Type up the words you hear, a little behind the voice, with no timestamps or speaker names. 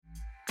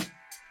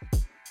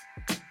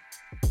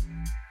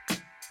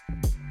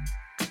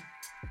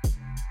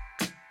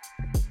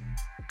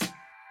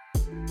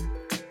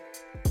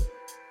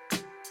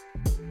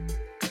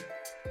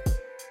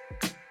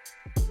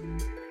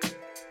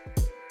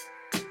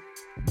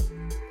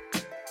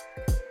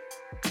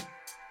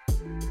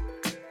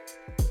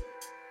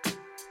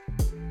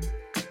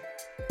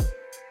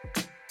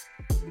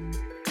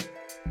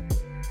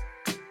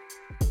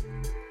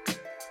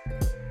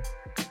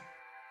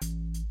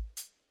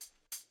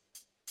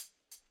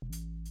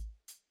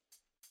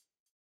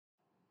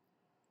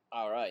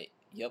Alright,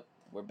 yep,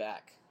 we're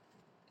back.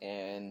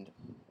 And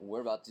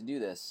we're about to do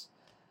this.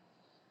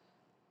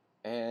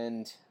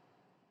 And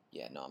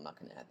yeah, no, I'm not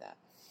gonna add that.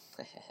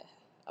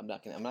 I'm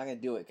not gonna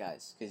do it,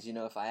 guys. Because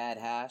if I add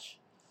hash,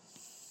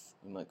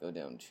 we might go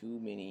down too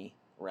many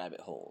rabbit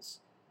holes.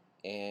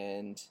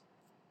 And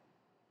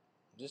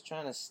I'm just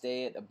trying to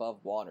stay it above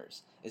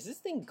waters. Is this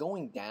thing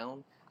going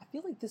down? I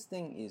feel like this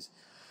thing is.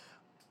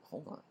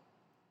 Hold on.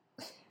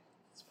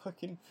 It's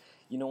fucking.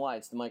 You know why?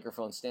 It's the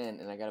microphone stand,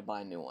 and I gotta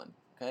buy a new one.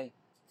 Okay?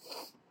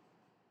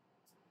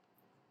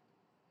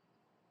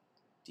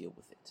 Deal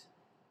with it.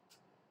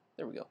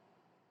 There we go.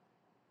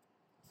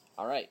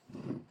 Alright.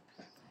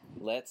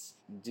 Let's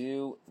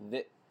do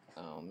this.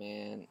 Oh,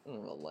 man. I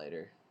don't have a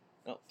lighter.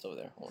 Oh, it's over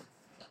there. Hold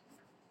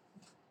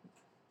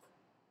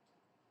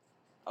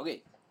on.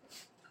 Okay.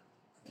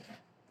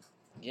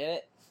 Get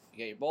it? You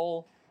got your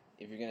bowl.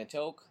 If you're gonna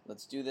toke,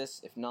 let's do this.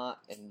 If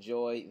not,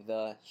 enjoy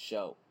the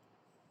show.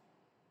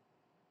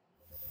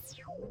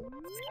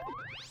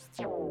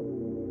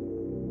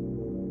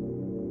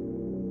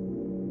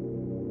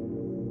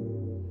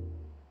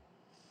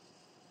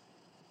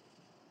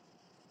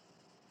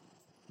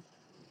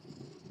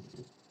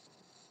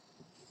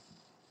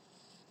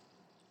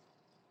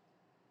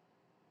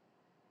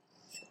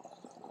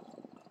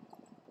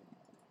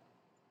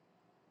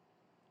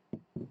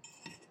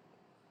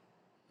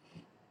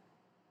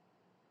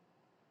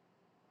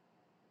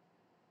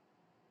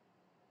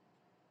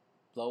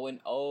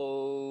 Blowing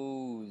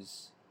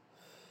O's.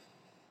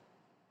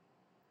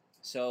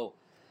 So,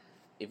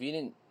 if you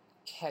didn't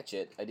catch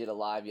it, I did a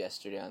live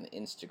yesterday on the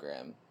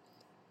Instagram.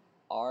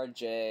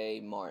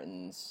 RJ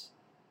Martins,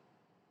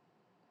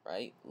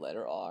 right?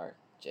 Letter R,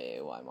 Jay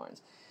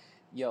Martins.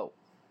 Yo,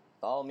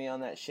 follow me on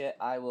that shit.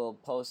 I will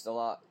post a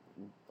lot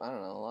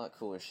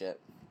cooler shit.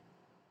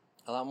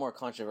 A lot more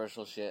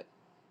controversial shit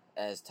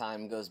as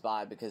time goes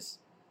by, because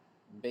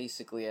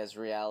basically as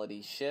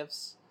reality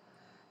shifts,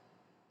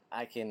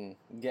 I can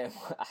get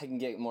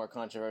more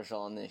controversial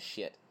on this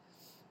shit.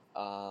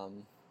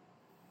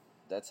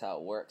 That's how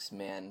it works,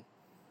 man.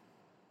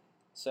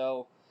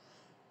 So,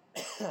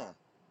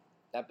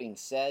 that being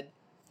said,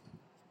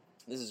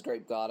 this is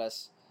Grape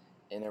Goddess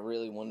in a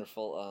really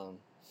wonderful,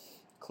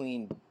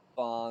 clean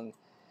bong.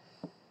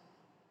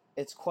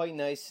 It's quite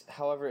nice.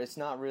 However, it's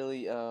not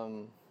really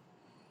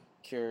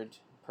cured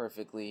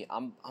perfectly.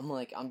 I'm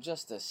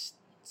just a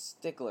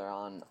stickler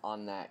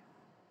on that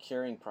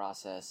curing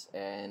process,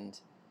 and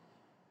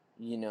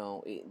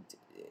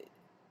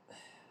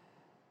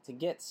to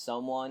get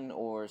someone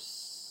or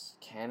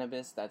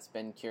cannabis that's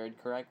been cured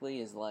correctly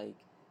is like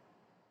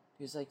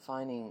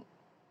finding.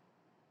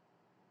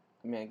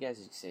 I mean, I guess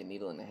you could say a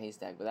needle in a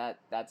haystack, but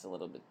that's a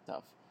little bit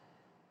tough.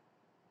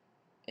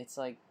 It's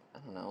like, I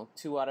don't know,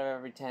 2 out of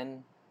every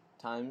 10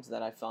 times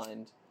that I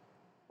find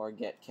or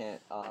get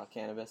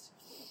cannabis,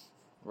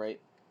 right?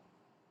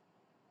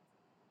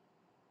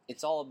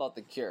 It's all about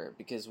the cure,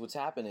 because what's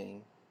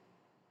happening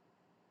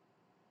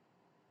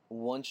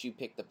once you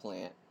pick the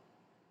plant,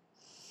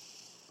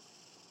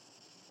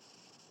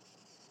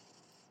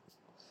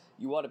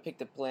 you want to pick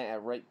the plant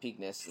at right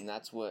peakness, and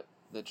that's what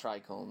the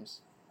trichomes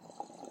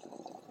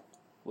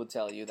will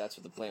tell you. That's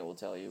what the plant will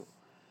tell you.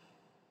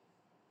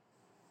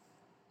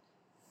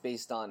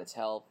 Based on its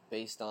health,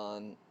 based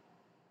on,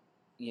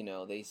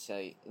 they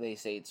say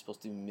it's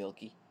supposed to be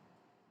milky,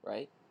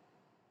 right?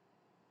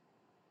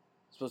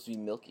 It's supposed to be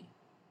milky,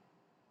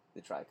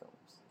 the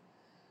trichomes.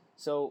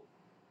 So,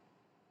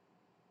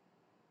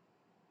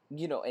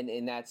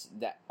 and that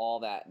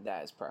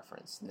is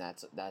preference, and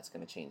that's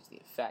going to change the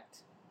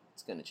effect.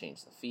 It's going to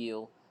change the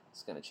feel.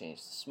 It's going to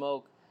change the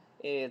smoke.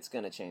 It's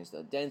going to change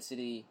the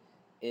density.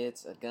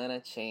 It's going to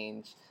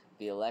change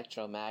the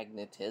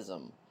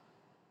electromagnetism,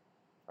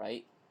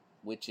 right?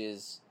 Which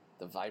is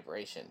the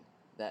vibration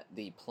that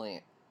the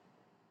plant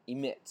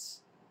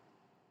emits.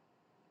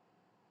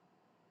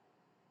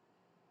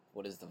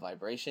 What is the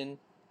vibration?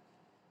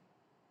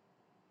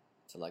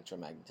 It's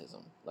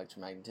electromagnetism.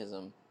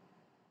 Electromagnetism,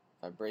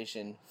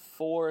 vibration,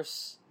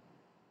 force,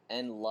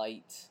 and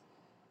light.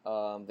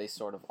 They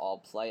sort of all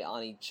play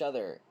on each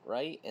other,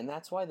 right? And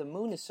that's why the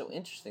moon is so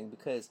interesting,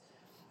 because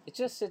it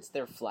just sits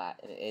there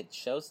flat, and it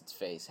shows its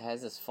face. It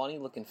has this funny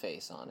looking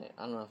face on it.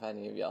 I don't know if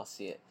any of y'all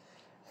see it.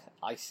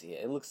 I see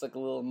it. It looks like a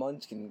little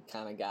munchkin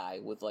kind of guy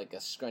with like a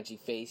scrunchy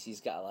face. He's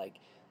got like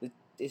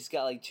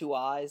 2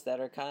 eyes that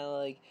are kind of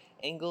like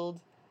angled,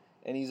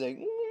 and he's like,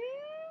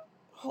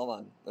 hold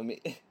on,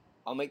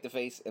 I'll make the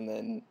face, and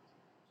then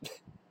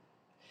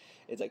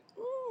it's like,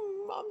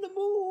 I'm the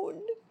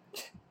moon.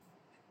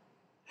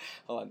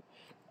 Hold on.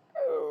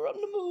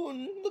 I'm the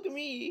moon. Look at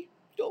me.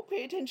 Don't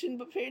pay attention,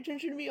 but pay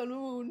attention to me on the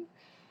moon.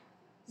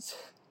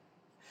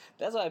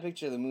 That's what I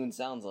picture the moon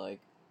sounds like,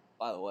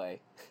 by the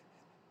way.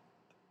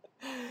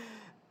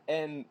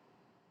 And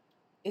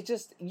it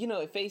just,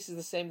 it faces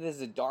the same. There's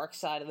the dark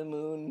side of the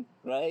moon,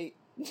 right?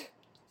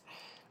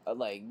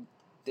 Like,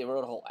 they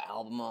wrote a whole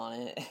album on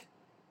it.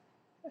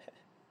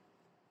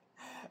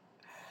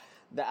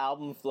 The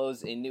album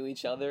flows into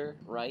each other,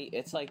 right?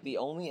 It's like the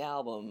only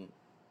album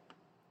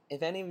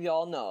if any of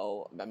y'all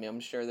know, I mean, I'm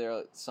sure there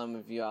are some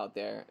of you out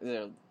there.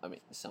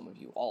 Some of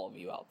you, all of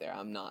you out there.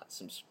 I'm not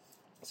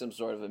some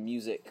sort of a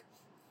music,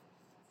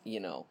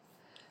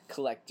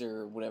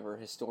 collector, whatever,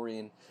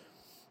 historian.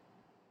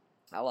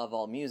 I love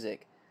all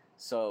music.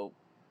 So,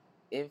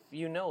 if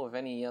you know of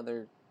any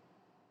other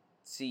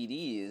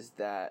CDs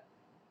that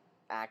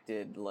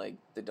acted like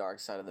The Dark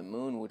Side of the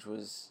Moon, which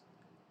was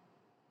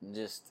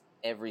just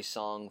every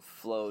song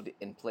flowed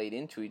and played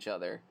into each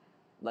other,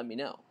 let me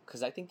know.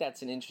 Because I think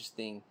that's an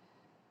interesting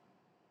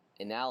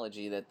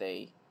analogy that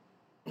they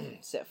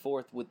set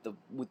forth with the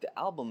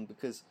album,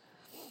 because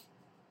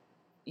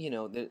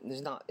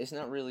it's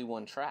not really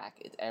one track.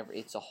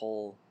 It's a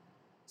whole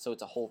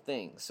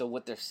thing. So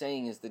what they're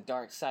saying is the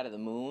dark side of the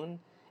moon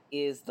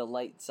is the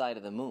light side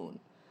of the moon.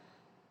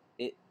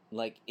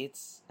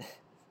 It's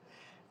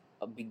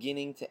a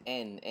beginning to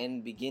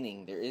end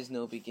beginning. There is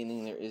no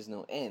beginning, there is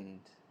no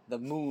end. The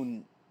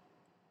moon,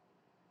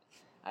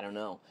 I don't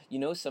know.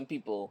 Some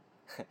people,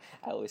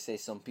 I always say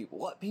some people.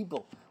 What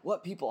people?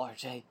 What people,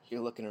 RJ?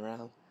 You're looking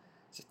around.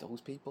 Is it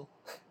those people?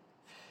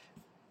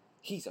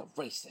 He's a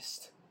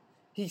racist.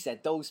 He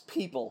said those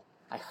people.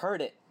 I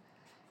heard it.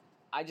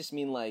 I just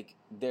mean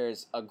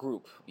there's a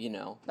group,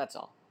 that's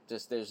all.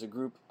 Just there's a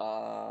group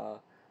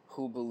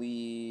who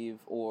believe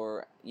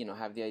or,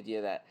 have the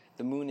idea that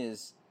the moon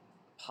is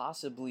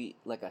possibly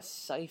like a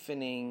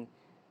siphoning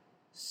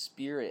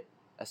spirit,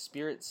 a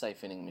spirit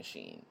siphoning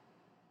machine.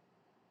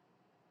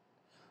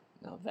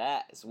 Now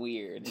that is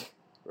weird,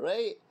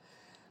 right?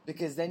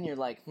 Because then you're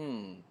like,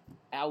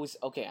 I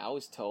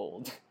was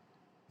told.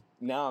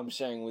 Now I'm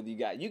sharing with you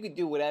guys. You could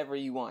do whatever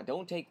you want.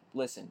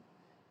 Listen.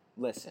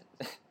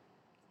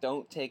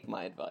 Don't take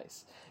my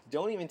advice.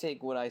 Don't even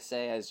take what I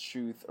say as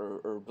truth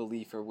or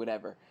belief or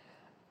whatever.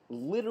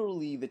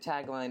 Literally, the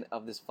tagline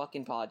of this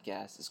fucking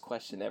podcast is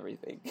question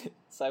everything.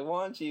 So I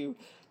want you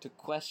to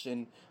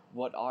question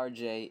what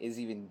RJ is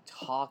even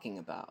talking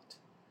about.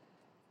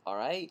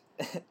 Alright?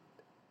 I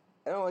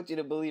don't want you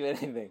to believe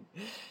anything.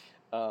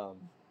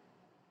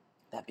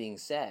 That being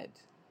said,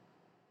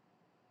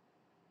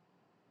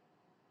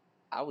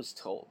 I was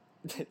told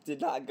to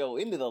not go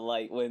into the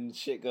light when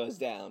shit goes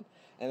down.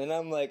 And then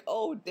I'm like,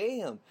 oh,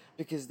 damn.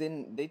 Because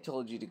then they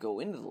told you to go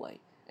into the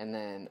light. And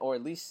then, or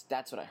at least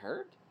that's what I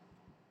heard.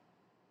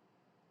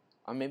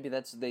 Or maybe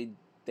that's what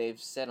they've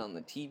said on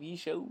the TV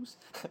shows.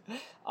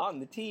 On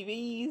the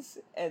TVs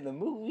and the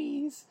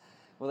movies.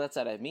 Well, that's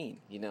what I mean,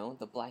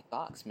 the black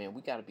box, man.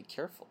 We gotta be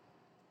careful.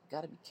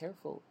 Gotta be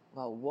careful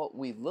about what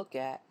we look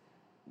at,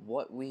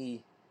 what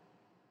we,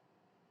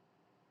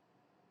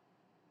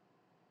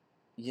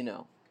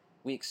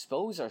 we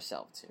expose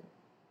ourselves to.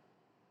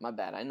 My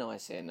bad, I know I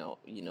say no,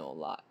 a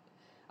lot.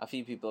 A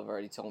few people have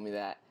already told me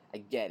that. I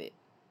get it.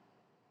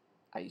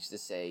 I used to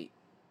say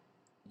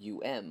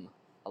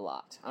a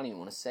lot. I don't even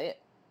want to say it.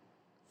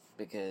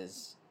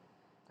 Because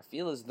I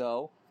feel as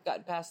though I've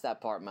gotten past that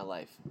part in my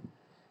life.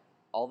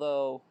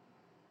 Although,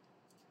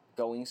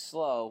 going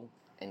slow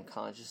and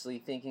consciously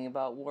thinking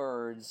about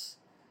words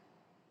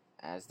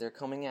as they're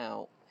coming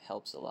out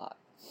helps a lot.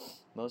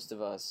 Most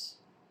of us,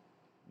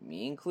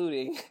 me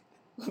including,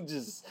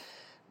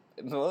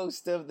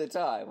 most of the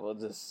time, we'll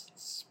just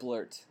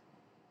splurt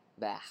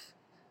back.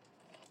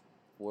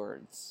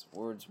 Words.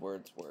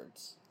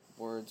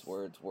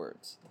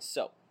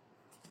 So,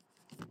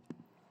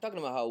 talking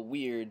about how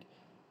weird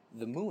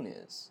the moon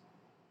is.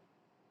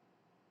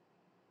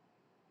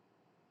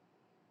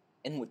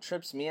 And what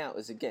trips me out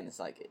is, again, it's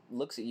like it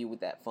looks at you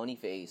with that funny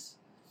face,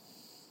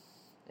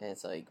 and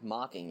it's like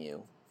mocking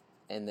you,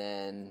 and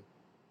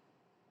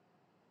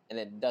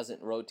it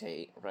doesn't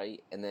rotate,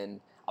 right? And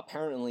then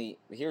apparently,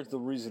 here's the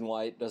reason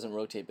why it doesn't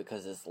rotate,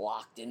 because it's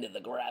locked into the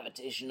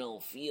gravitational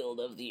field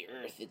of the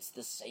Earth. It's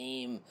the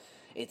same.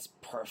 It's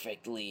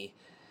perfectly.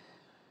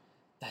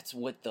 That's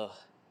what the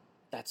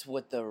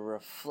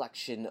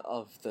reflection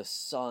of the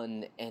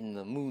sun and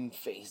the moon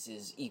face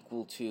is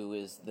equal to,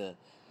 is the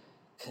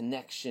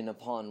connection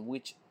upon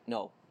which.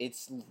 No,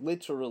 it's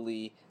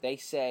literally, they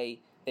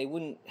say they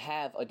wouldn't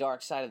have a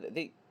dark side of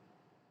it.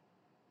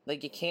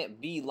 You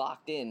can't be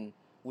locked in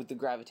with the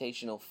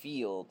gravitational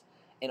field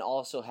and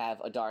also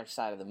have a dark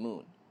side of the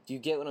moon. Do you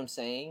get what I'm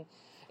saying?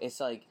 It's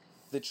like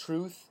the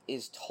truth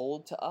is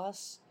told to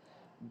us,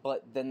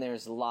 but then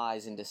there's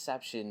lies and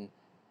deception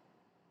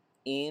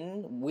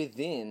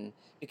within,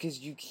 because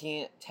you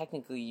can't,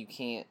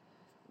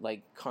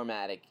 like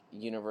karmatic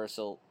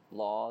universal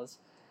laws.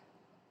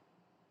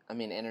 I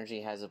mean,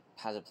 energy has a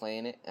play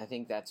in it. I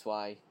think that's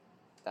why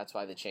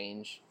the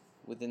change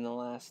within the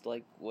last,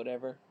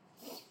 whatever,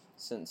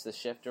 since the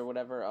shift or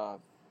whatever.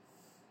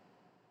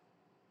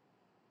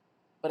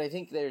 But I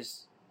think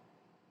there's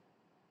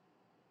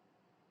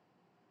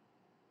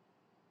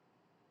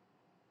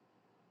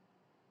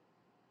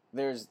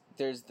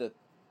the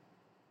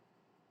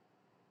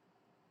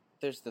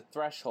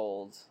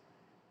threshold.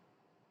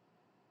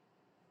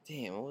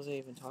 Damn, what was I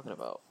even talking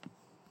about?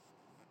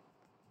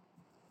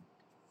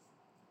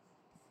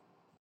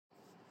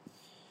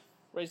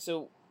 Right,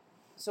 so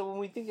when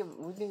we think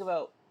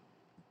about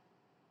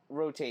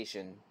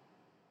rotation,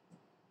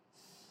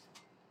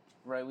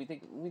 right? We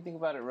think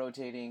about it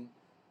rotating.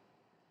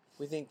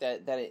 We think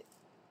that it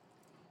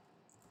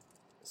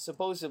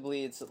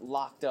supposedly it's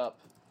locked up.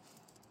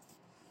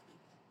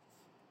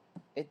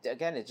 It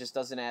just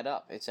doesn't add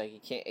up. It's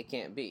like it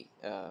can't be.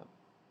 Oh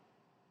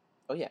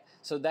yeah.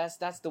 So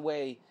that's the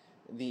way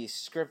the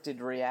scripted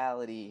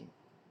reality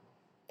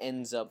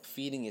ends up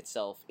feeding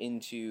itself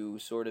into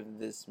sort of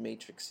this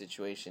Matrix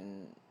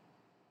situation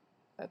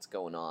that's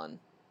going on.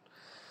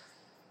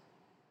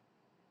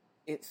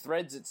 It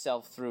threads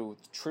itself through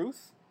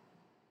truth,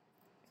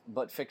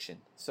 but fiction.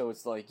 So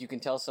it's like you can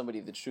tell somebody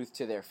the truth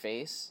to their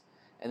face,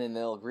 and then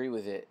they'll agree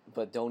with it,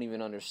 but don't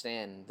even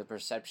understand the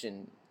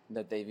perception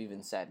that they've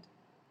even said,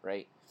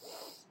 right?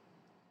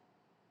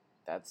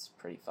 That's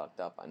pretty fucked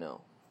up, I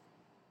know.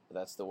 But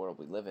that's the world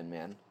we live in,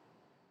 man.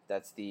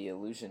 That's the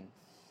illusion.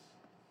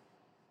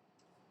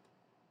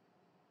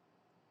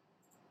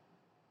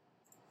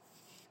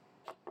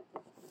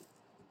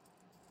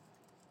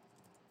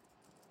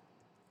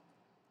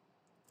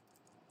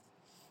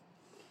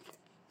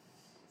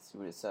 Let's see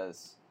what it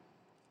says.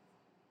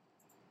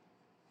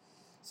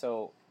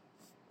 So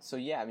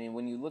yeah, I mean,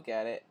 when you look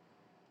at it,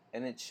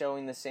 and it's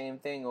showing the same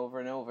thing over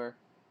and over,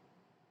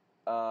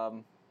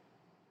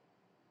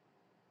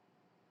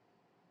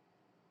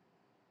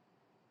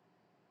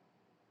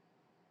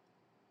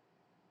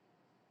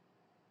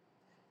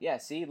 yeah,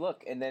 see,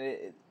 look, and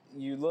then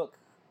you look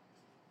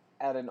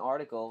at an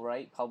article,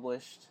 right,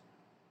 published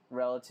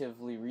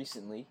relatively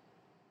recently.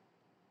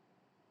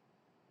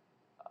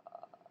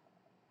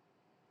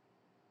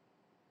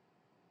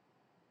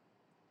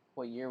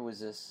 What year was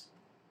this?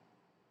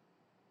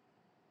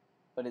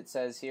 But it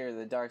says here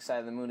the dark side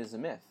of the moon is a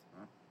myth,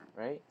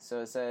 right?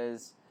 So it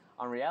says,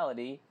 on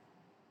reality,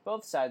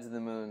 both sides of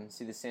the moon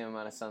see the same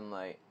amount of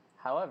sunlight.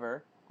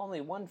 However, only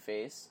one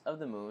face of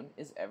the moon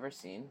is ever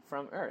seen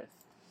from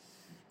Earth.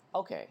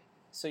 Okay,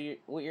 so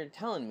what you're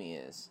telling me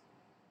is,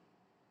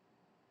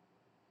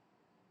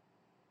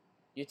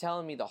 you're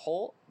telling me the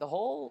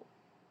whole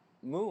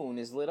moon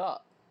is lit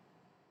up.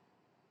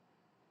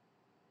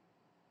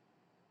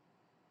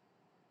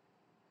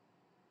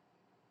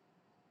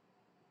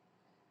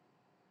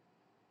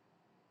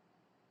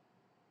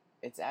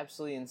 It's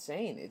absolutely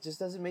insane. It just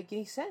doesn't make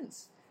any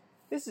sense.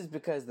 This is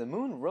because the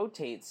moon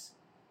rotates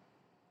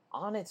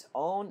on its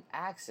own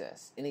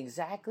axis in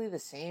exactly the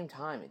same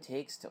time it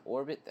takes to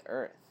orbit the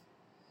Earth.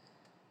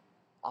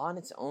 On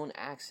its own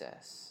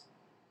axis.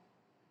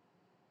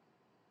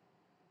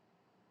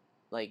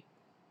 Like,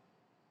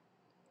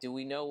 do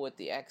we know what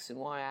the X and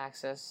Y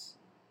axis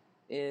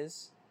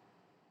is?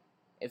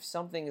 If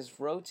something is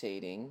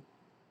rotating,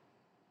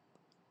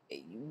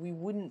 we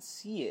wouldn't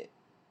see it.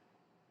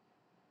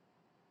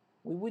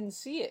 We wouldn't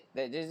see it.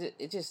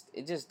 It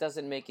just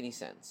doesn't make any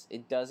sense.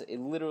 It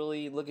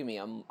literally, look at me.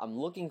 I'm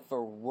looking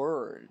for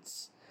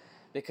words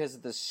because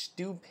of the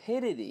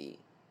stupidity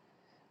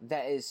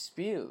that is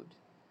spewed.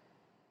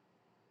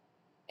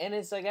 And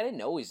it's like, I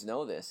didn't always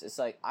know this. It's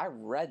like, I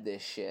read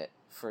this shit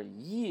for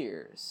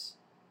years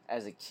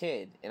as a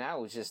kid, and I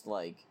was just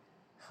like,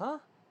 huh?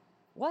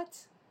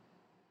 What?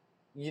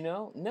 You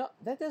know? No,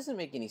 that doesn't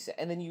make any sense.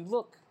 And then you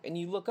look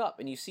up,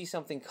 and you see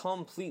something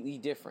completely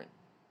different.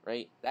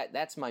 Right?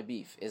 That's my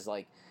beef, is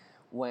like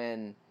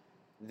when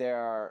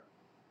there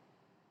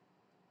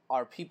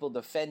are people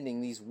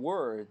defending these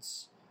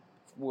words,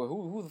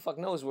 who the fuck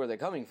knows where they're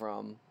coming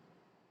from,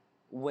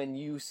 when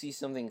you see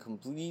something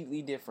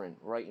completely different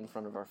right in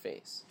front of our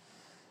face.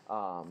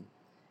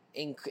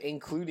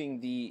 Including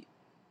the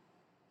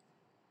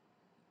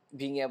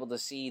being able to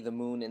see the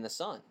moon and the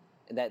sun.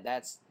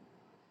 That's,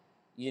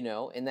 you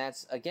know, and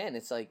that's, again,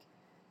 it's like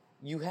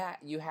you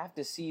have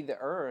to see the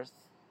Earth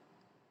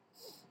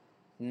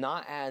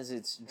not as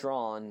it's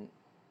drawn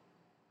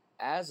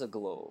as a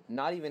globe,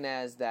 not even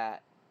as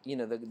that, you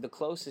know, the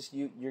closest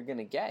you're going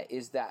to get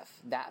is that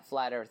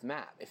flat Earth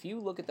map. If you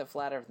look at the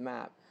flat Earth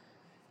map,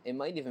 it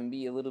might even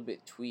be a little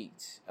bit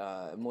tweaked.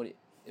 It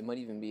might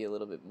even be a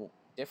little bit more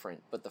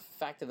different. But the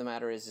fact of the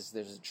matter is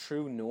there's a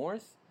true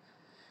north,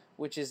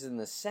 which is in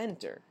the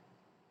center.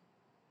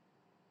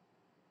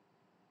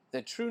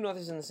 The true north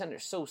is in the center.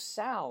 So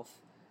south,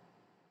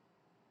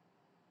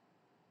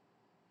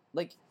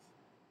 like,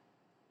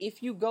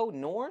 if you go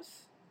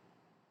north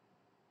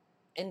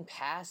and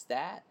past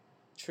that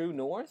true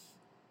north,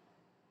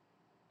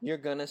 you're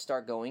gonna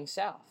start going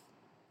south.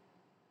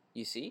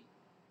 You see?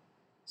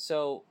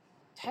 So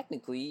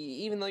technically,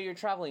 even though you're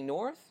traveling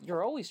north,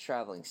 you're always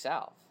traveling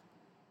south.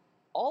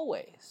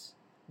 Always.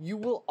 You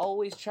will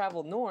always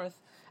travel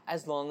north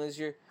as long as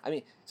you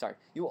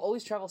will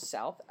always travel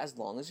south as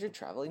long as you're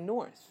traveling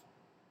north.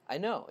 I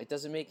know, it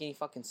doesn't make any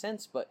fucking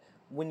sense, but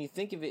when you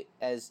think of it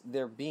as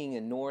there being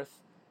a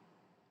north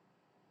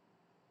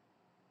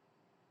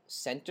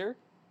center,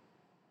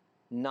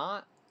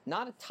 not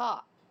a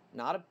top,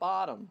 not a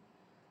bottom,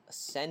 a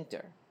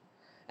center.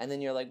 And then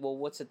you're like, well,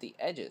 what's at the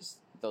edges?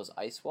 Those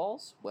ice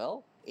walls?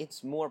 Well,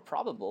 it's more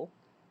probable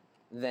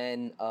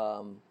than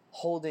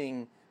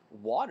holding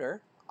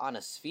water on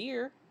a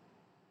sphere.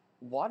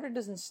 Water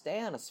doesn't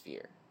stay on a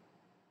sphere.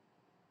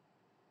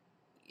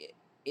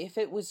 if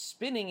it was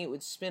spinning, it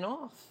would spin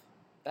off.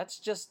 That's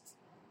just,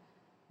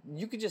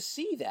 you could just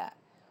see that.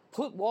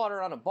 Put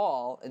water on a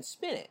ball and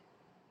spin it.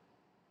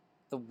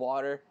 The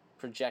water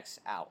projects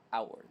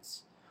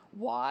outwards.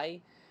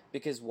 Why?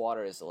 Because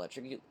water is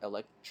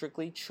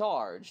electrically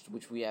charged,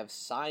 which we have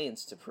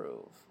science to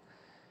prove.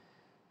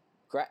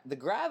 The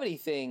gravity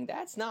thing,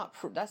 that's not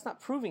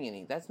proving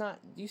any. That's not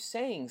you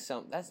saying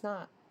something. That's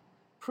not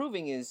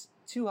proving is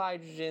two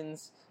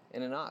hydrogens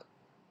and an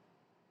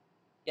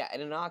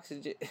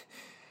oxygen.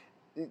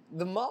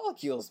 The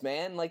molecules,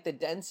 man, like the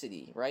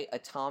density, right?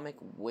 Atomic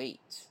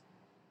weight.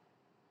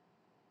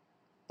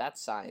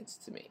 That's science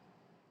to me.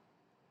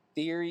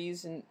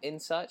 Theories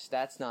and such,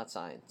 that's not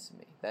science to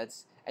me.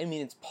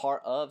 It's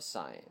part of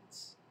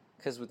science.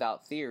 Because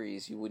without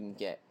theories, you wouldn't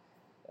get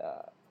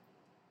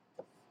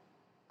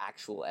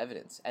actual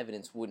evidence.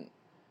 Evidence wouldn't.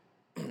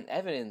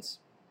 Evidence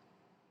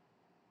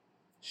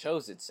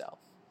shows itself.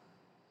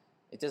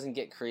 It doesn't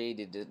get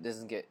created. It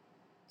doesn't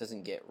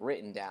get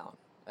written down.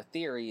 A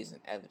theory is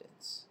an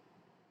evidence,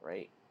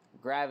 right?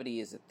 Gravity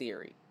is a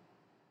theory.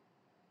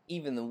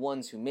 Even the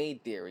ones who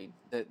made theory,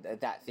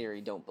 that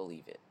theory don't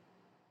believe it.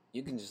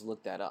 You can just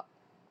look that up.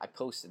 I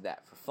posted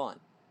that for fun.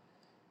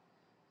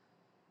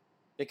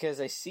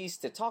 Because I cease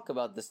to talk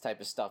about this type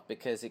of stuff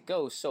because it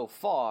goes so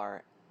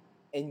far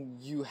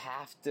and you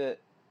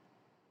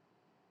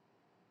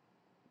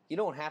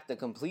don't have to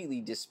completely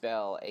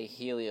dispel a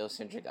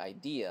heliocentric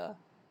idea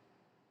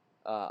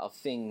of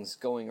things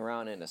going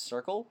around in a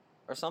circle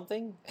or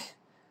something,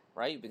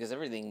 right? Because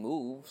everything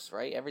moves,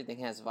 right? Everything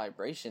has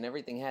vibration.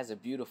 Everything has a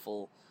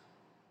beautiful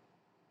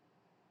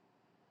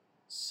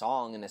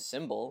song and a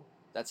symbol.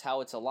 That's how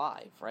it's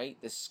alive, right?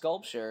 This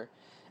sculpture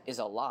is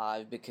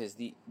alive because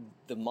the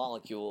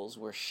molecules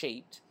were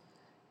shaped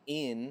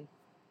in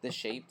the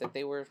shape that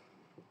they were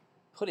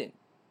put in.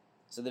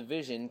 So the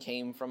vision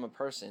came from a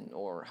person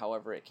or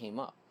however it came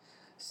up.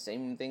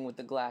 Same thing with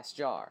the glass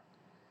jar,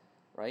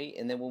 right?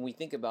 And then when we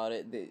think about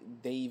it,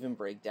 they even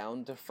break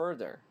down to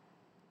further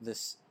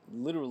this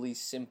literally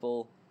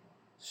simple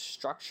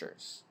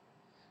structures.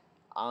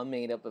 I'm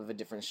made up of a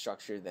different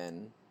structure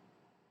than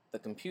the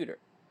computer.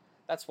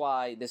 That's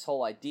why this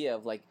whole idea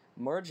of like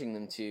merging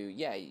them to,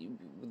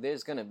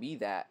 there's going to be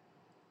that.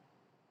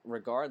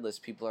 Regardless,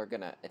 people are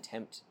going to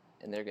attempt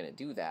and they're going to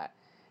do that.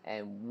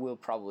 And we'll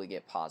probably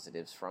get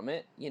positives from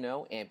it,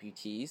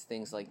 amputees,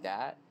 things like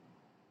that.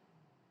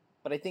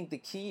 But I think the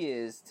key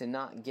is to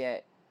not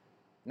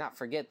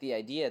forget the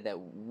idea that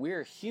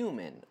we're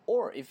human.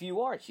 Or if you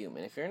are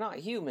human, if you're not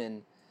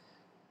human,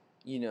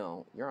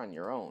 you're on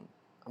your own.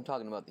 I'm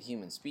talking about the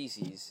human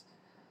species.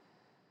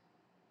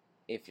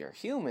 If you're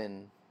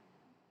human,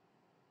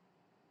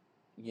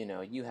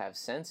 you have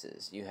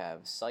senses. You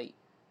have sight,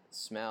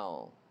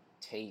 smell,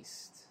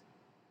 taste,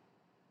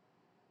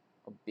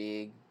 a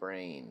big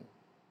brain,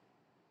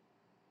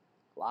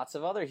 lots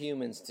of other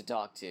humans to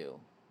talk to.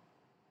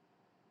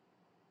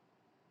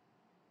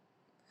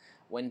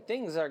 When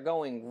things are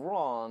going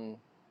wrong,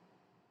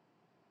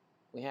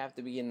 we have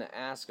to begin to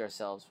ask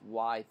ourselves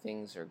why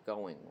things are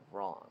going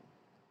wrong,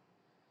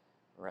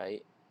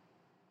 right?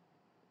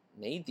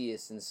 An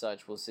atheist and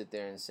such will sit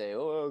there and say,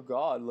 oh,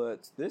 God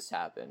lets this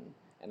happen.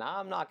 And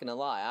I'm not going to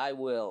lie, I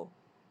will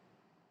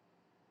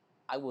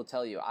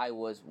tell you, I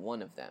was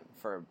one of them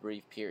for a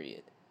brief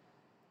period.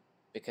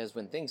 Because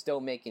when things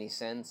don't make any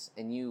sense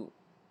and you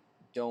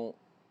don't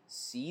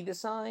see the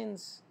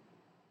signs,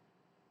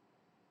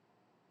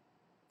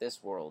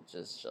 this world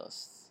just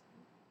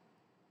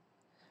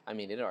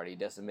it already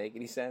doesn't make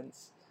any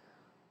sense,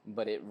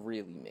 but it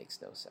really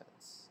makes no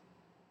sense,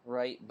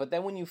 right? But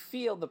then when you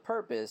feel the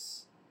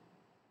purpose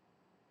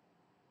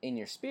in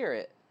your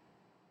spirit,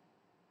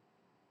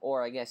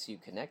 or I guess you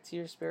connect to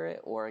your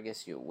spirit, or I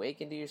guess you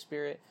awaken to your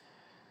spirit,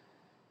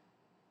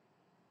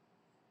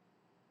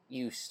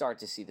 you start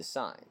to see the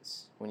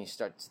signs. When you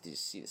start to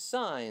see the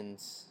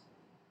signs,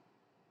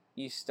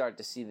 you start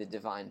to see the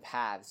divine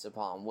paths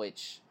upon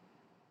which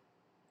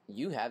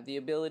you have the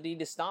ability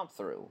to stomp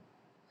through.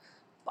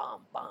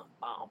 Bum, bum,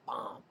 bum,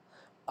 bum.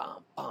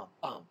 Bum, bum,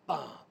 bum,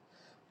 bum.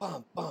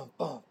 Bum, bum,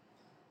 bum.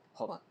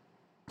 Hold on.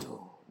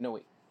 No,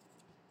 wait.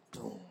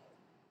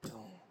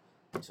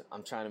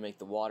 I'm trying to make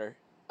the water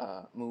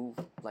move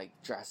like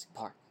Jurassic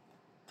Park.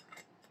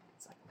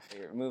 It's like my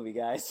favorite movie,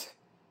 guys.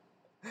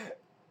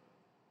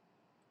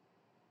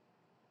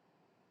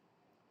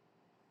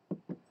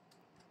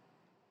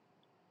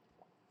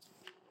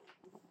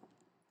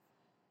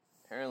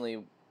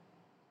 Apparently,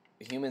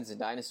 humans and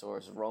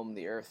dinosaurs roamed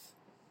the earth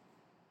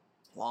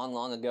long,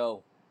 long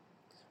ago.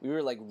 We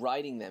were like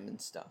riding them and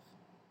stuff.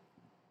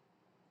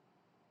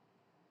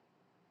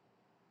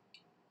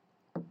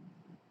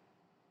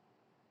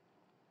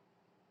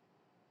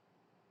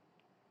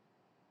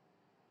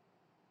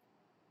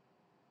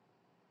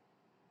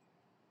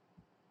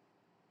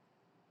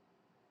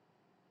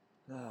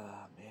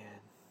 Oh, man.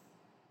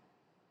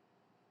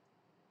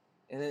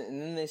 And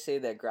then they say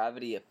that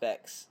gravity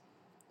affects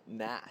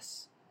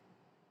mass.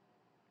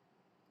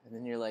 And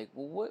then you're like,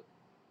 well,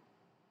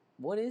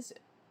 what is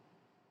it?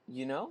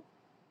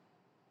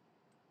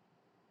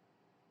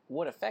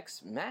 what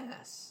affects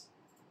mass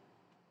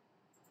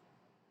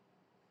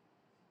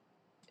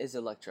is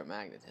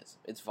electromagnetism.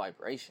 It's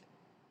vibration.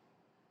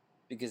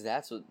 Because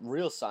that's what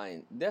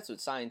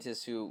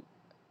scientists who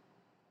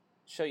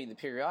show you the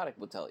periodic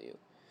will tell you.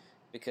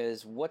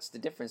 Because what's the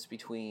difference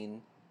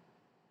between,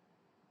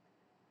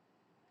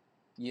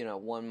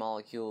 one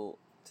molecule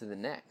to the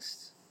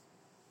next?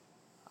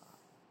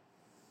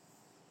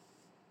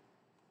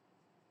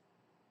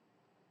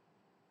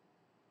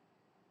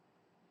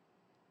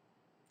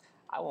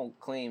 I won't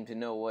claim to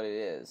know what it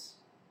is.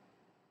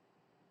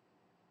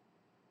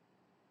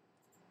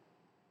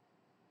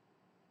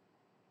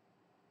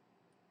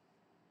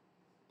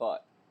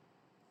 But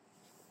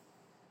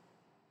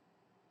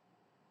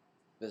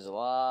there's a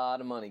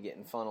lot of money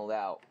getting funneled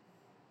out,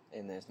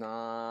 and there's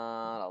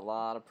not a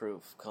lot of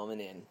proof coming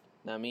in.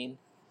 Know what I mean?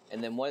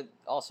 And then what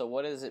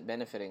is it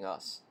benefiting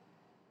us?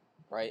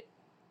 Right?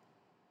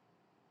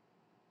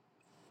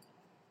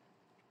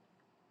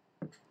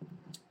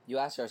 You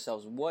ask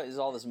ourselves, what is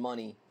all this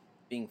money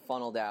being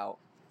funneled out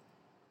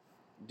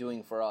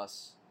doing for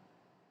us?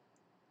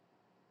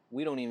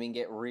 We don't even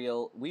get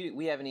real...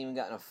 We haven't even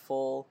gotten a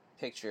full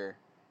picture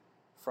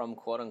from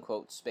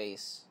quote-unquote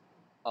space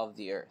of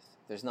the Earth.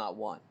 There's not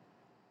one.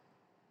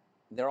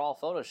 They're all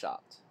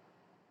photoshopped.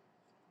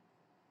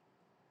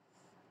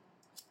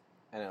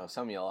 I know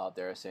some of y'all out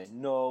there are saying,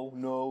 no.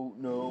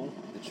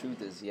 The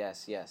truth is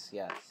yes.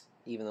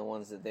 Even the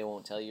ones that they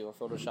won't tell you are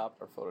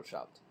photoshopped are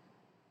photoshopped.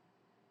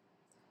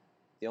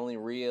 The only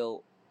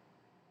real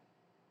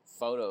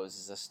photos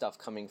is the stuff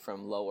coming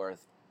from low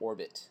Earth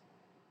orbit,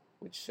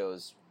 which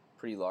shows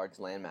pretty large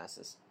land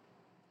masses.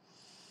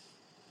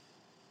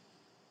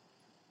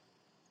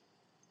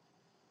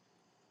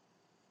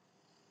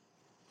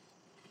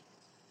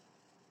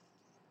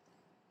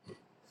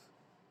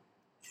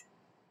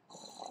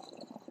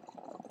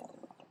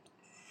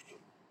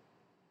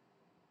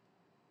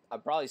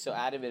 I'm probably so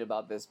adamant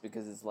about this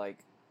because it's like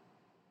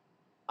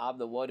I'm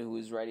the one who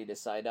is ready to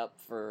sign up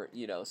for,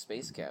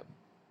 space camp.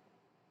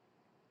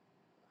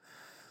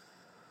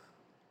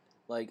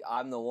 Like,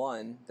 I'm the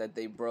one that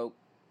they broke,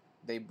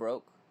 that's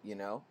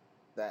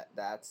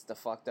the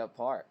fucked up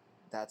part.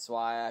 That's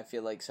why I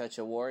feel like such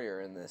a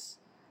warrior in this.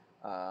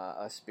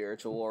 A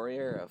spiritual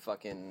warrior, a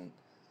fucking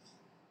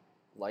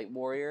light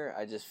warrior.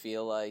 I just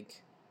feel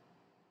like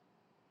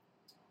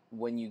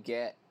when you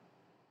get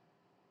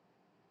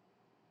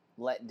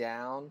let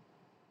down,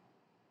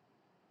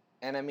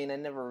 and I mean, I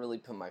never really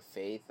put my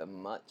faith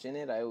much in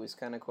it. I always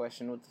kind of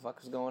questioned what the fuck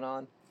was going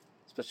on,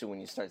 especially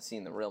when you start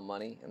seeing the real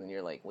money, and then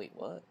you're like, wait,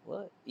 what?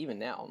 Even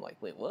now, I'm like,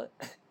 wait, what?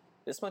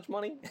 This much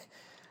money?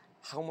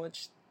 How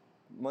much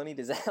money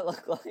does that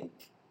look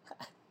like?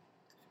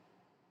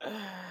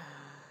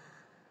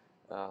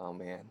 Oh,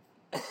 man.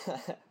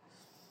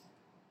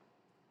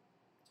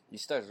 You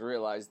start to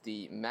realize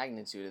the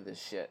magnitude of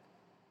this shit.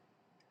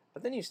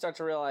 But then you start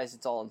to realize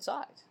it's all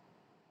inside.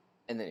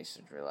 And then you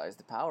start to realize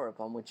the power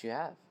upon which you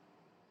have.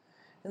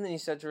 And then you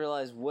start to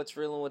realize what's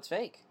real and what's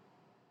fake.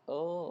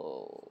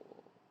 Oh.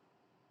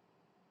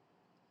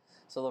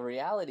 So the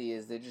reality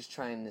is they're just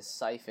trying to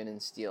siphon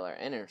and steal our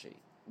energy.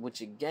 Which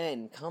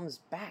again comes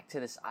back to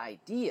this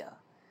idea.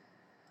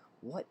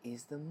 What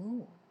is the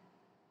moon?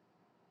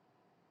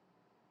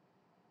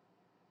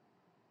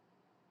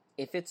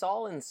 If it's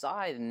all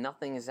inside and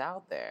nothing is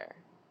out there,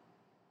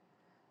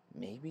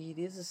 maybe it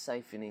is a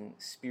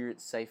spirit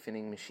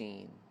siphoning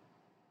machine.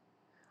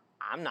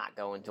 I'm not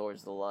going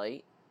towards the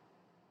light.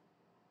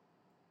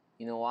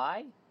 You know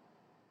why?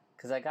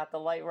 Because I got the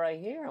light right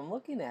here. I'm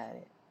looking at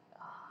it.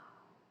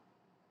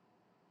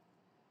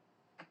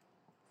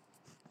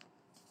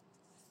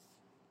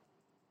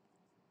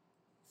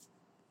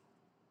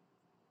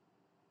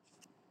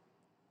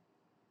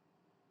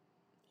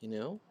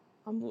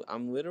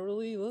 I'm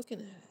literally looking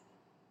at it.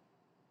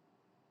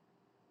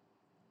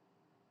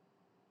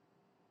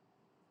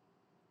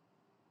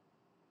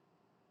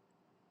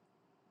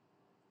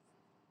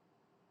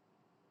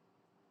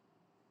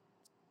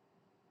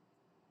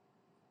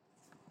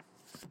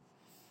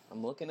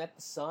 I'm looking at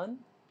the sun.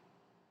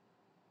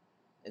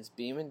 It's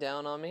beaming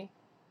down on me.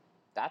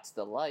 That's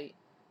the light.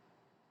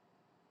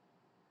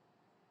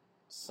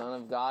 Son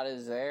of God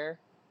is there.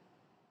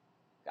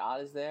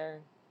 God is there.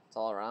 It's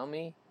all around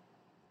me.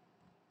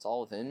 It's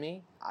all within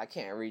me. I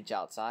can't reach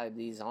outside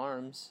these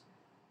arms.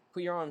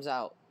 Put your arms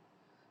out.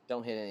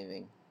 Don't hit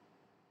anything.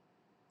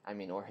 I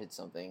mean, or hit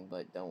something,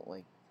 but don't,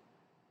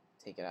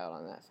 take it out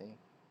on that thing.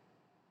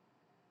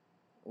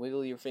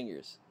 Wiggle your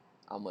fingers.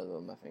 I'm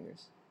wiggling my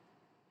fingers.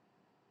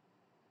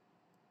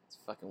 It's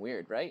fucking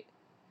weird, right?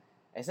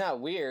 It's not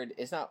weird.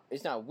 It's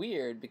not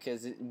weird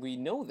because we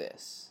know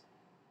this.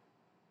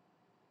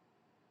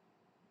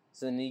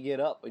 So then you get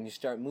up and you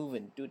start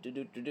moving,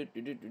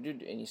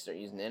 and you start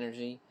using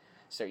energy,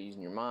 start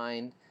using your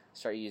mind,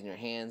 start using your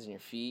hands and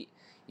your feet.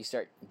 You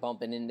start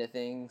bumping into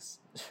things.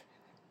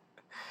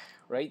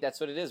 Right? That's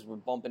what it is. We're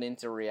bumping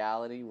into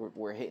reality.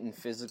 We're hitting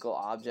physical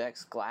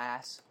objects,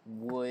 glass,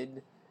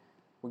 wood.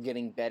 We're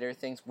getting better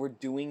things. We're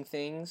doing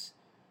things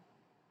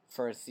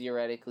for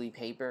theoretically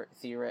paper.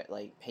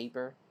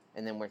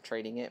 and then we're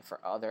trading it for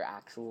other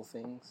actual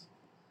things.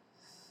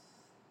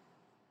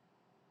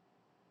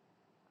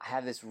 I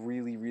have this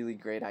really, really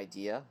great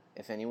idea.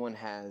 If anyone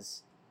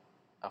has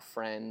a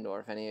friend, or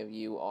if any of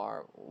you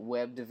are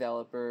web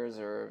developers,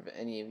 or if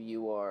any of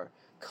you are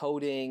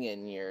coding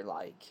and you're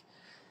like,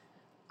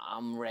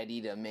 I'm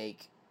ready to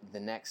make the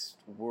next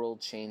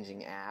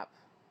world-changing app,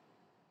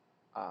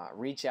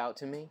 reach out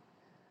to me.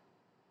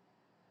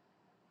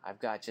 I've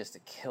got just a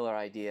killer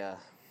idea.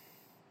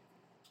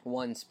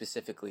 One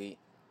specifically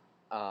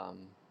that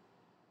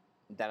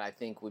I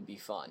think would be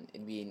fun.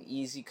 It'd be an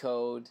easy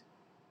code.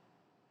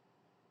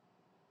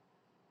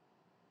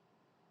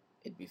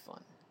 It'd be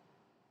fun.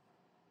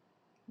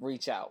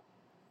 Reach out.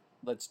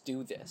 Let's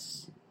do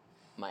this.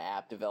 My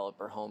app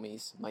developer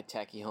homies, my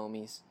techie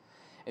homies.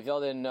 If y'all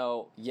didn't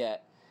know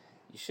yet,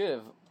 you should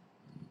have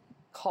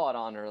caught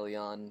on early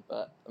on,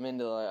 but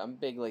I'm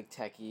big like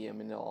techie.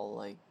 I'm into all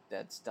like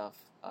that stuff.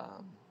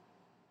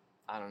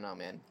 I don't know,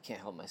 man. Can't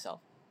help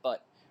myself.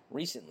 But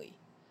recently,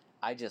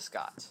 I just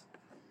got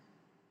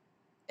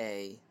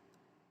a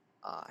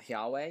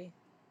Huawei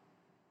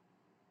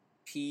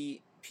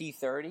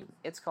P30.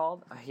 It's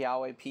called a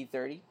Huawei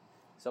P30.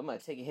 So I'm going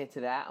to take a hit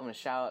to that. I'm going to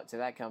shout out to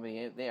that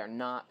company. They are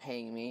not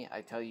paying me.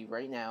 I tell you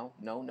right now.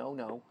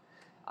 No.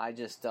 I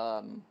just,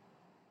 I've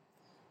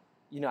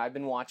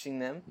been watching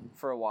them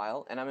for a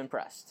while, and I'm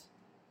impressed.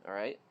 All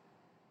right?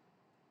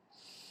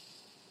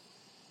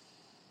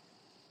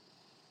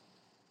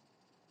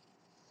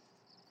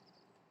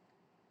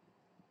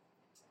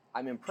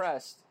 I'm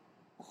impressed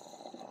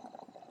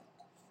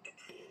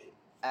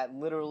at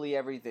literally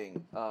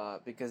everything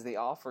because they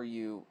offer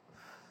you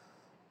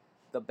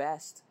the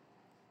best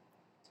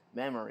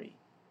memory,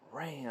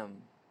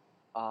 RAM,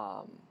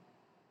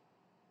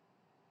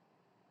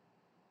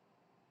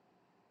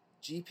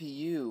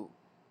 GPU,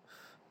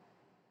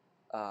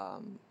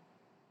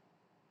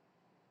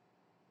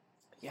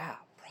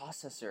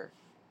 processor.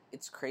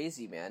 It's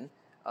crazy, man.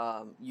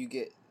 You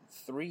get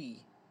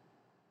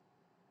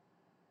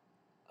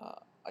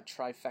a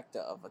trifecta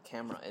of a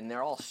camera, and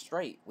they're all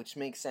straight, which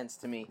makes sense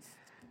to me.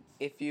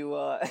 If you,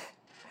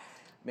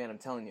 man, I'm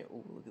telling you,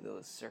 ooh, look at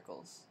those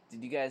circles.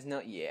 Did you guys know?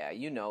 Yeah,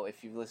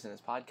 if you've listened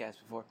to this podcast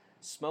before,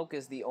 smoke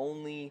is the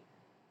only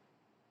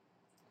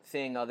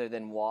thing other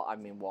than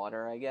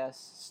water, I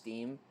guess,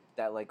 steam,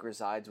 that like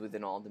resides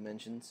within all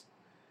dimensions.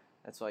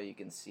 That's why you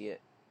can see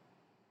it.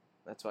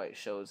 That's why it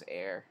shows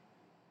air.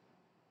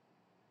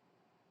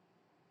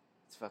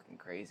 It's fucking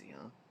crazy,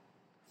 huh?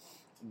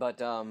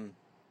 But,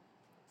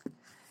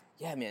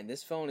 yeah, man,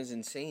 this phone is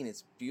insane.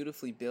 It's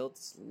beautifully built.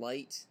 It's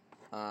light.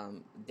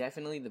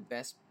 Definitely the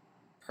best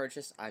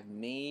purchase I've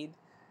made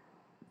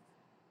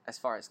as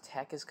far as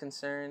tech is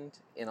concerned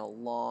in a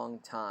long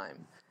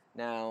time.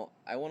 Now,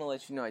 I want to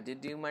let you know I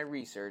did do my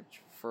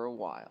research for a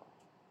while.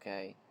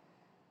 Okay?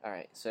 All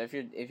right. So if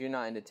you're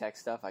not into tech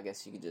stuff, I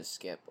guess you could just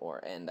skip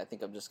or end. I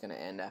think I'm just going to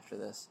end after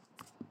this.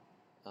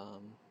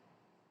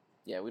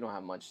 Yeah, we don't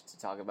have much to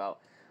talk about.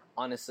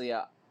 Honestly,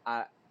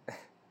 I'm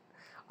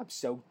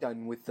so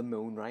done with the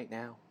moon right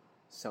now.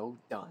 So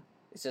done.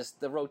 It's just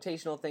the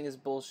rotational thing is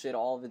bullshit.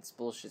 All of it's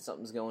bullshit.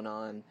 Something's going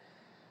on.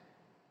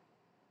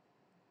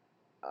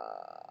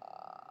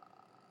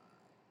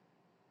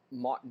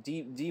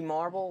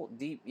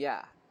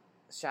 Yeah.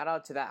 Shout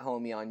out to that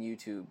homie on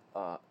YouTube.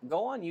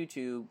 Go on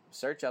YouTube,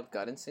 search up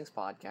Gut Instincts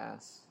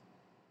Podcast,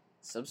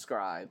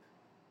 subscribe.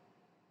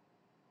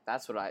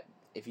 That's what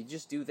if you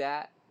just do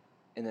that,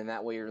 and then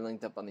that way you're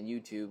linked up on the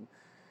YouTube,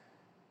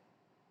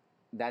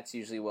 that's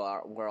usually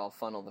where I'll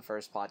funnel the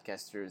first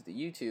podcast through is the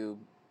YouTube,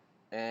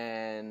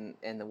 and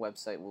the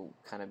website will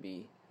kind of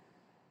be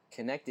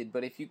connected.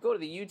 But if you go to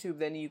the YouTube,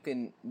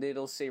 then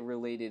it'll say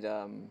related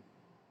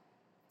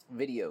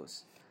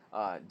videos.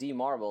 D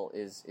Marble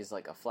is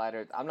like a flat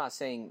Earth. I'm not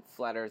saying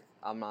flat Earth.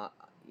 I'm not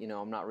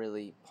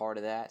really part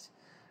of that.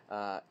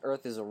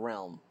 Earth is a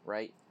realm,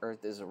 right?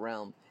 Earth is a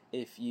realm.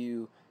 If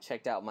you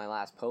checked out my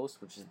last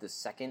post, which is the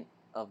second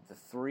of the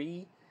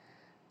 3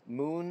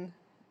 moon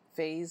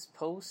phase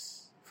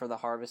posts for the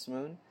harvest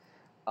moon,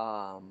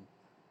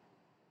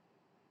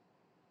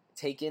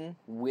 taken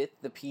with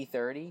the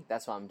P30,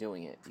 that's why I'm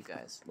doing it, you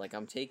guys. Like,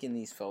 I'm taking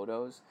these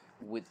photos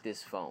with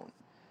this phone.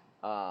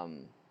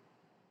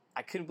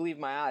 I couldn't believe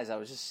my eyes. I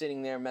was just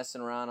sitting there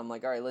messing around. I'm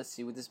like, all right, let's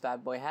see what this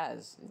bad boy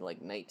has. Like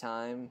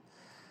nighttime,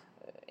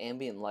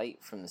 ambient light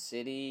from the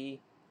city,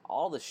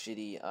 all the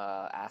shitty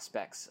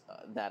aspects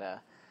that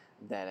a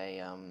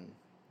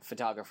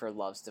photographer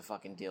loves to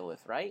fucking deal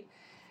with, right?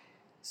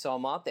 So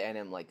I'm out there and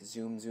I'm like,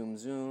 zoom, zoom,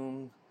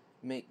 zoom,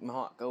 make my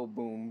heart go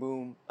boom,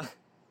 boom.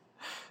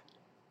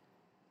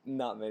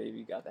 Not many of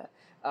you got that.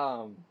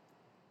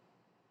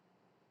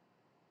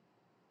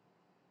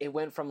 It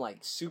went from like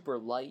super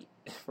light,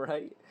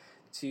 right,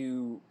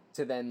 to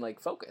then like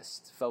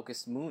focused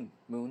moon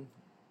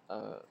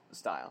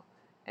style,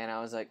 and I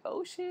was like,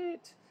 oh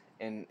shit,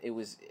 and it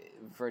was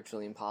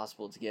virtually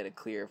impossible to get a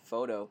clear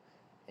photo,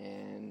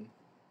 and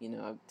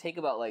I take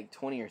about like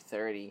 20 or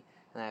 30,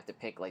 and I have to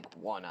pick like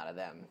one out of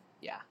them,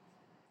 yeah,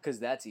 because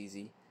that's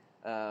easy.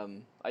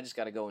 I just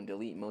got to go and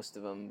delete most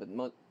of them, but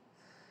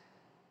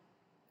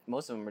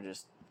most of them are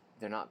just,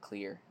 they're not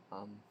clear.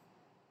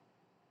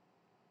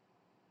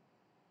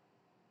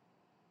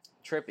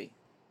 Trippy.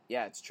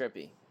 Yeah, it's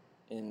trippy.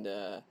 And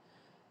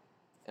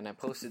I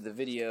posted the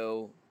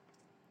video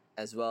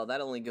as well.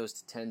 That only goes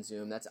to 10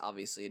 zoom. That's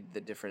obviously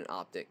the different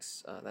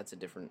optics. That's a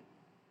different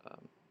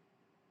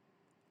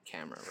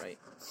camera, right?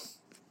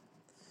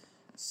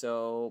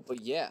 So,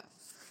 but yeah,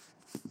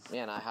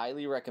 man, I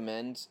highly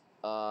recommend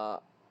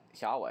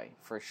Huawei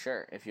for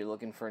sure. If you're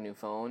looking for a new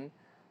phone,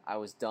 I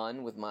was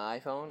done with my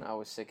iPhone. I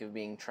was sick of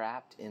being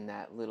trapped in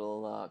that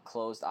little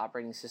closed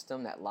operating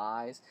system that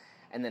lies.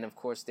 And then, of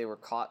course, they were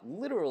caught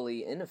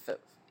literally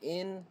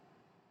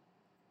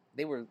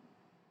they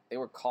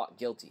were caught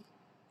guilty,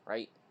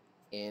 right,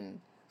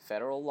 in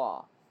federal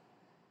law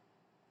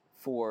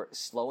for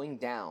slowing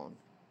down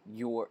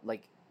your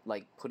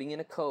like putting in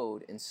a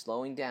code and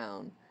slowing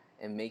down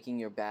and making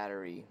your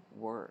battery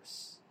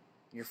worse.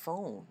 Your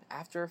phone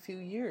after a few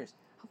years.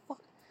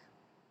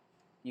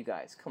 You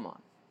guys, come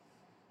on.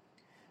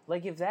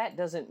 Like, if that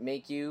doesn't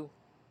make you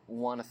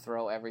want to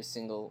throw every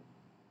single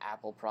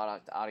Apple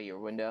product out of your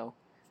window,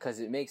 because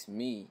it makes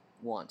me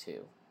want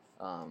to.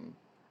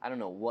 I don't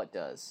know what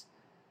does,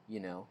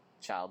 I'm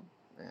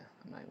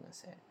not even gonna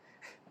say it.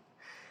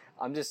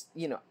 I'm just,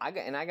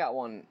 I got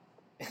one,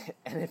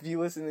 and if you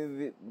listen to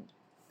the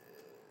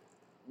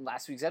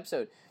last week's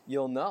episode,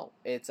 you'll know.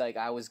 It's like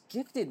I was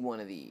gifted one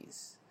of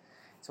these.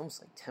 It's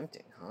almost like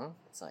tempting, huh?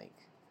 It's like,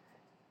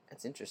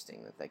 that's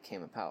interesting that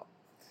came about.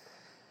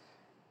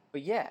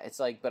 But yeah, it's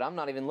like, but I'm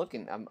not even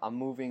looking. I'm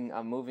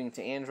moving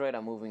to Android.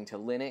 I'm moving to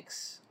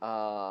Linux,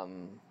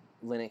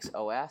 Linux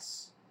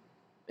OS.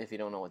 If you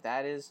don't know what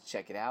that is,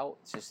 check it out.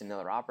 It's just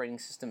another operating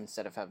system.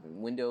 Instead of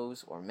having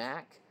Windows or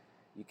Mac,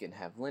 you can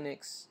have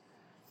Linux.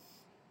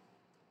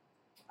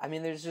 I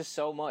mean, there's just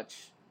so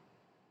much.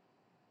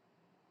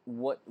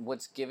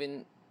 What's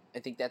given, I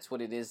think that's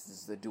what it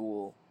is the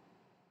dual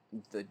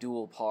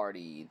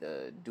party,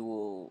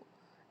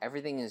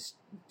 everything is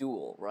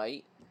dual,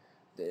 right?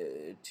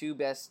 The two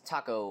biggest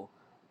taco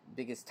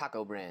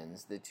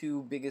brands, the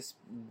two biggest,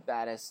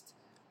 baddest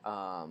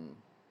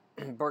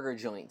burger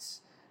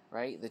joints,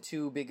 right? The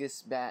two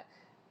biggest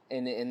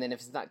and then if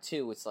it's not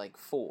two, it's like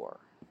four,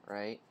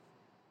 right?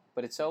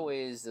 But it's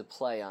always the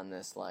play on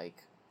this,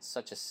 like,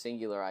 such a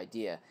singular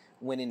idea,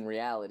 when in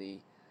reality,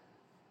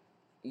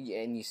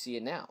 and you see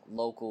it now,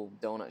 local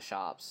donut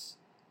shops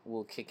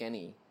will kick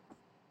any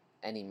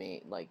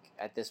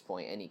at this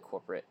point, any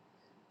corporate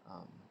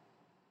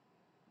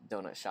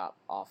donut shop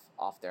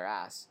off their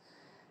ass.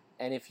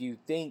 And if you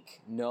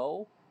think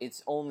no,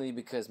 it's only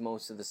because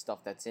most of the stuff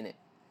that's in it,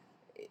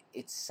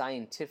 it's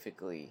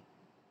scientifically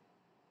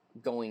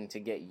going to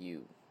get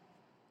you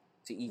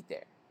to eat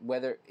there.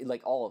 Whether,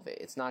 like, all of it.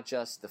 It's not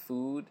just the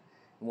food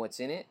and what's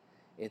in it.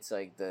 It's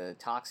like the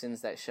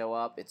toxins that show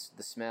up. It's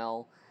the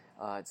smell.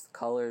 It's the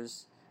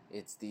colors.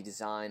 It's the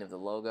design of the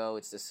logo.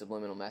 It's the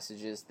subliminal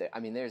messages.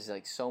 There's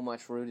like so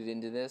much rooted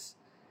into this.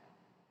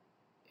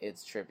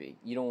 It's trippy.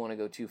 You don't want to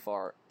go too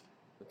far,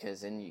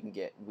 because then you can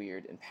get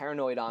weird and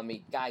paranoid on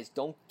me. Guys,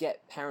 don't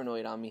get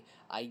paranoid on me.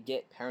 I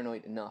get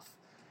paranoid enough.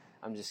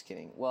 I'm just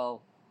kidding.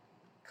 Well,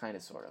 kind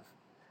of, sort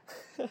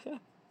of.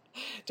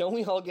 Don't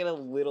we all get a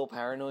little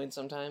paranoid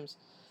sometimes?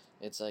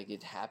 It's like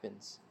it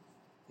happens.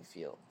 I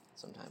feel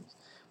sometimes.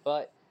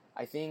 But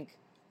I think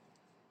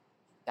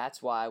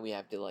that's why we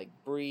have to, like,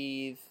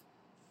 breathe.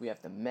 We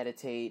have to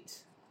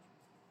meditate.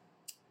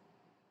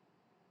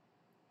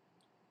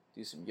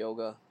 Do some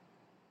yoga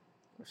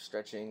or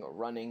stretching or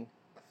running.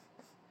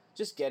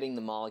 Just getting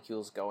the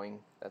molecules going.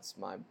 That's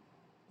my, I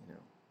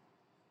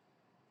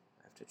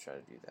have to try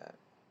to do that.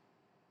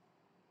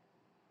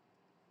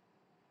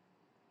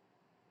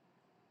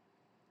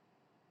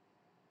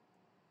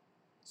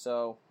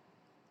 So,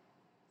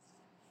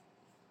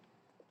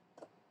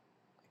 I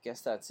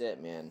guess that's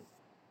it, man.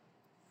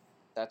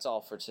 That's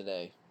all for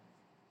today.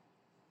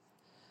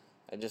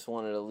 I just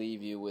wanted to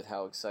leave you with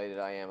how excited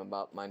I am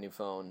about my new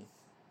phone.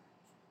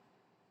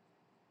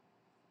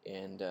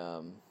 And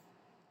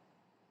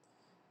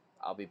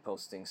I'll be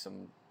posting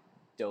some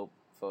dope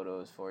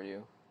photos for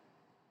you.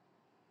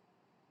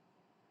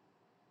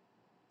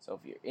 So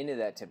if you're into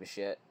that type of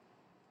shit,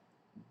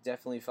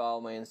 definitely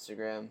follow my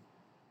Instagram.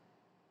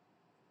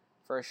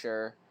 For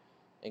sure.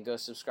 And go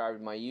subscribe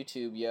to my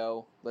YouTube,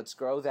 yo. Let's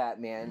grow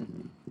that,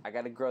 man. I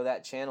gotta grow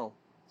that channel.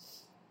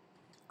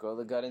 Grow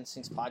the Gut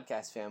Instincts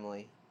podcast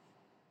family.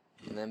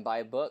 And then buy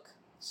a book.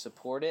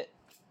 Support it.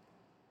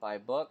 Buy a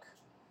book.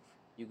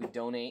 You could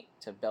donate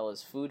to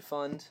Bella's Food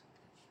Fund.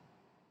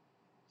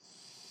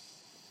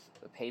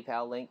 The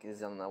PayPal link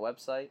is on the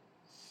website.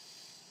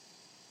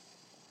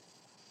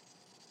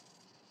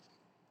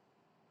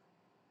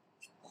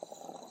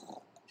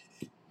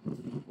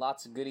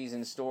 Lots of goodies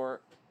in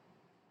store.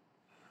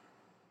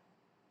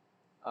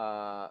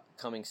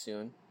 Coming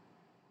soon.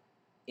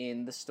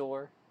 In the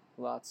store.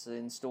 Lots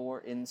in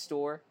store.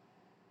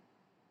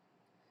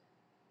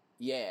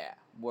 Yeah,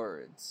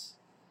 words.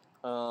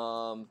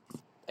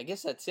 I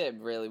guess that's it,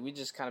 really. We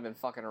just kind of been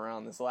fucking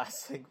around this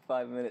last,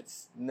 5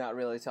 minutes, not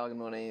really talking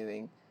about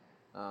anything.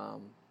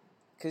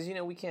 Because,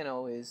 we can't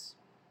always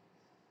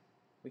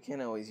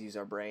use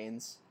our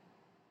brains.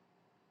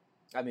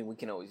 I mean, we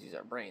can always use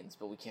our brains,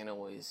 but we can't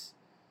always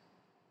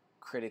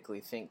critically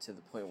think to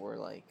the point where,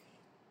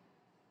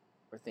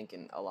 we're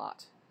thinking a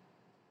lot.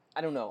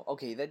 I don't know.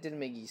 Okay, that didn't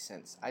make any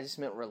sense. I just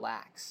meant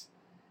relax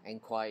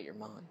and quiet your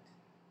mind.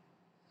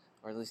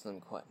 Or at least let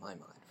me quiet my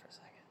mind for a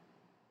second.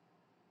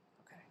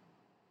 Okay,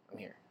 I'm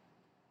here.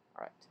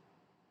 All right.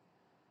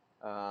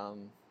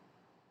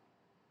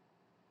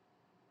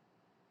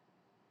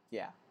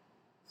 Yeah,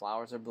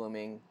 flowers are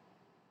blooming.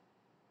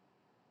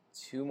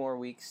 2 more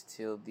weeks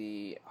till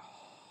the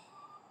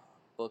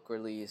book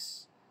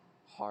release,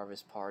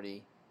 harvest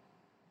party.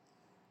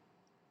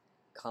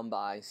 Come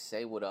by,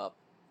 say what up.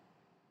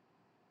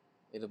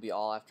 It'll be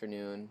all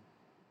afternoon.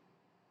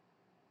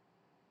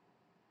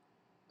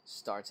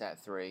 Starts at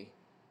 3.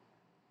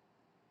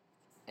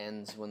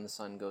 Ends when the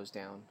sun goes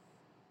down.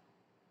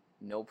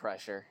 No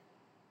pressure.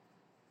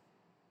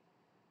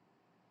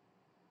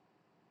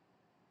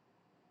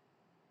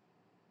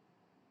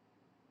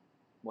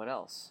 What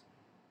else?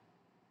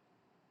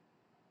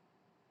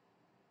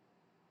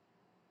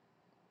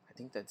 I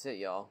think that's it,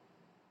 y'all.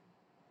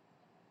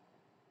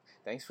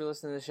 Thanks for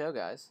listening to the show,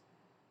 guys.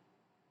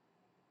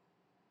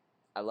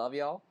 I love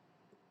y'all.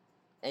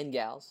 And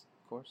gals,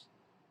 of course.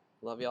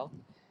 Love y'all.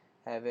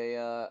 Have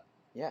a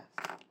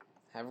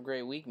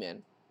great week,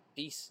 man.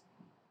 Peace.